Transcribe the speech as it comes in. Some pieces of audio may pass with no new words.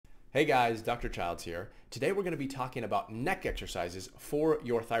Hey guys, Dr. Childs here. Today we're going to be talking about neck exercises for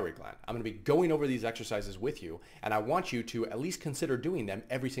your thyroid gland. I'm going to be going over these exercises with you, and I want you to at least consider doing them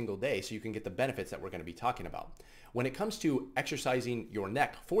every single day so you can get the benefits that we're going to be talking about. When it comes to exercising your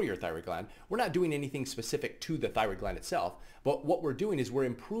neck for your thyroid gland, we're not doing anything specific to the thyroid gland itself, but what we're doing is we're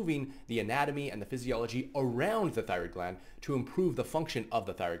improving the anatomy and the physiology around the thyroid gland to improve the function of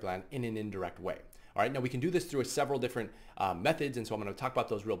the thyroid gland in an indirect way. All right, now we can do this through several different methods, and so I'm going to talk about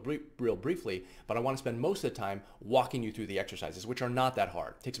those real briefly, but I want to spend most of the time walking you through the exercises, which are not that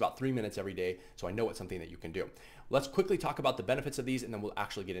hard. It takes about 3 minutes every day, so I know it's something that you can do. Let's quickly talk about the benefits of these, and then we'll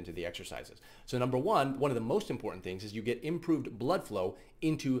actually get into the exercises. So number one of the most important things is you get improved blood flow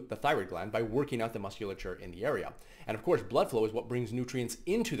into the thyroid gland by working out the musculature in the area. And of course, blood flow is what brings nutrients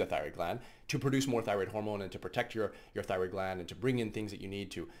into the thyroid gland to produce more thyroid hormone and to protect your thyroid gland and to bring in things that you need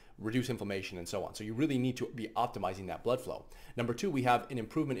to reduce inflammation and so on. So you really need to be optimizing that blood flow. Number two, we have an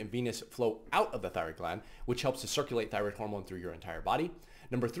improvement in venous flow out of the thyroid gland, which helps to circulate thyroid hormone through your entire body.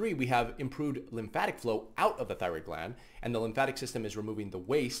 Number three, we have improved lymphatic flow out of the thyroid gland, and the lymphatic system is removing the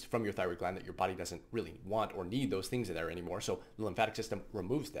waste from your thyroid gland that your body doesn't really want or need those things in there anymore. So the lymphatic system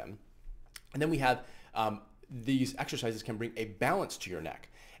removes them. And then we have these exercises can bring a balance to your neck.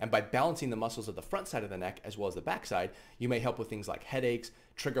 And by balancing the muscles of the front side of the neck as well as the back side, you may help with things like headaches,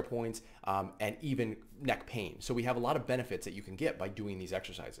 trigger points, and even neck pain. So we have a lot of benefits that you can get by doing these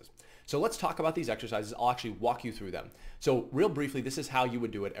exercises. So let's talk about these exercises. I'll actually walk you through them. So real briefly, this is how you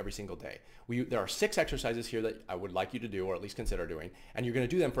would do it every single day. There are 6 exercises here that I would like you to do, or at least consider doing, and you're going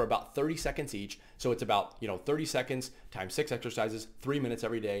to do them for about 30 seconds each. So it's about 30 seconds times 6 exercises, 3 minutes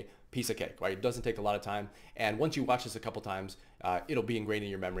every day, piece of cake, right? It doesn't take a lot of time. And once you watch this a couple times, it'll be ingrained in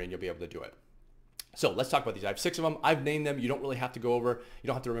your memory and you'll be able to do it. So let's talk about these. I have 6 of them. I've named them. You don't really have to go over. You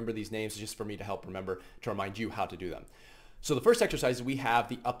don't have to remember these names. It's just for me to help remember, to remind you how to do them. So the first exercise, we have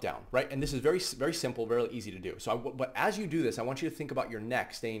the up down, right? And this is very simple, very easy to do. But as you do this, I want you to think about your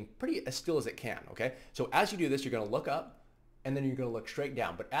neck staying pretty as still as it can, okay? So as you do this, you're going to look up and then you're going to look straight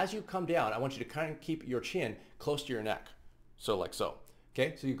down. But as you come down, I want you to kind of keep your chin close to your neck. So like so,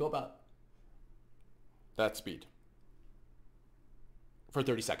 okay? So you go about that speed for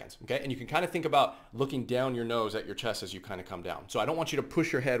 30 seconds, okay? And you can kind of think about looking down your nose at your chest as you kind of come down. So I don't want you to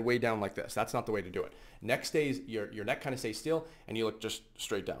push your head way down like this. That's not the way to do it. Neck stays, your neck kind of stays still and you look just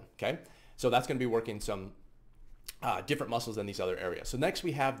straight down, okay? So that's gonna be working some different muscles than these other areas. So next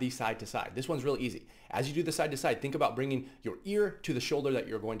we have the side to side. This one's really easy. As you do the side to side, think about bringing your ear to the shoulder that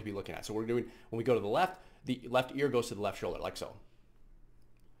you're going to be looking at. So we're doing, when we go to the left ear goes to the left shoulder, like so.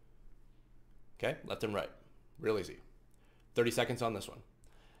 Okay, left and right, real easy. 30 seconds on this one.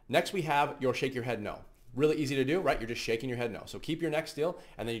 Next we have your shake your head no. Really easy to do, right? You're just shaking your head no. So keep your neck still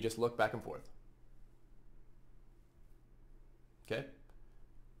and then you just look back and forth. Okay,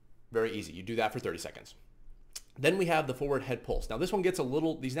 very easy. You do that for 30 seconds. Then we have the forward head pulse. Now this one gets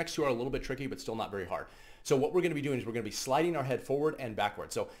these next two are a little bit tricky, but still not very hard. So what we're gonna be doing is we're gonna be sliding our head forward and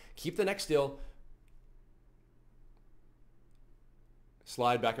backward. So keep the neck still,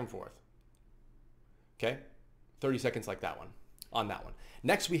 slide back and forth. Okay, 30 seconds like that one, on that one.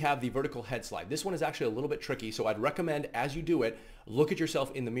 Next, we have the vertical head slide. This one is actually a little bit tricky, so I'd recommend as you do it, look at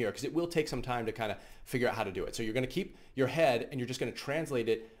yourself in the mirror because it will take some time to kind of figure out how to do it. So you're gonna keep your head and you're just gonna translate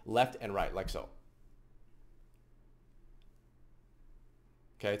it left and right, like so.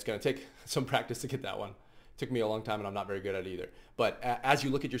 Okay, it's gonna take some practice to get that one. It took me a long time and I'm not very good at it either. But as you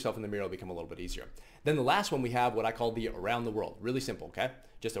look at yourself in the mirror, it'll become a little bit easier. Then the last one we have what I call the around the world. Really simple, okay?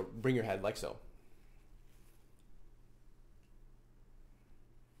 Just to bring your head like so.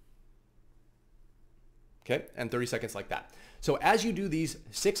 Okay, and 30 seconds like that. So as you do these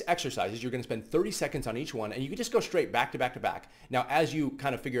 6 exercises, you're gonna spend 30 seconds on each one and you can just go straight back to back to back. Now, as you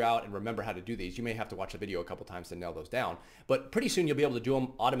kind of figure out and remember how to do these, you may have to watch the video a couple times to nail those down, but pretty soon you'll be able to do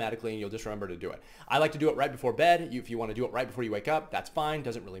them automatically and you'll just remember to do it. I like to do it right before bed. If you wanna do it right before you wake up, that's fine,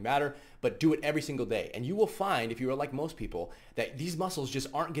 doesn't really matter, but do it every single day. And you will find, if you are like most people, that these muscles just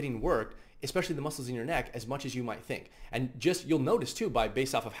aren't getting worked, especially the muscles in your neck, as much as you might think. And just, you'll notice too,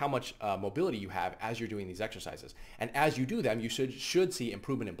 based off of how much mobility you have as you're doing these exercises. And as you do them, you should see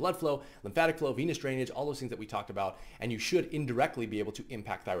improvement in blood flow, lymphatic flow, venous drainage, all those things that we talked about, and you should indirectly be able to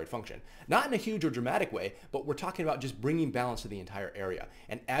impact thyroid function. Not in a huge or dramatic way, but we're talking about just bringing balance to the entire area.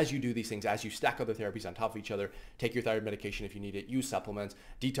 And as you do these things, as you stack other therapies on top of each other, take your thyroid medication if you need it, use supplements,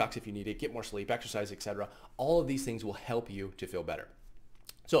 detox if you need it, get more sleep, exercise, etc. All of these things will help you to feel better.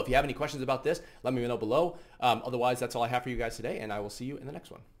 So if you have any questions about this, let me know below. Otherwise, that's all I have for you guys today, and I will see you in the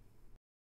next one.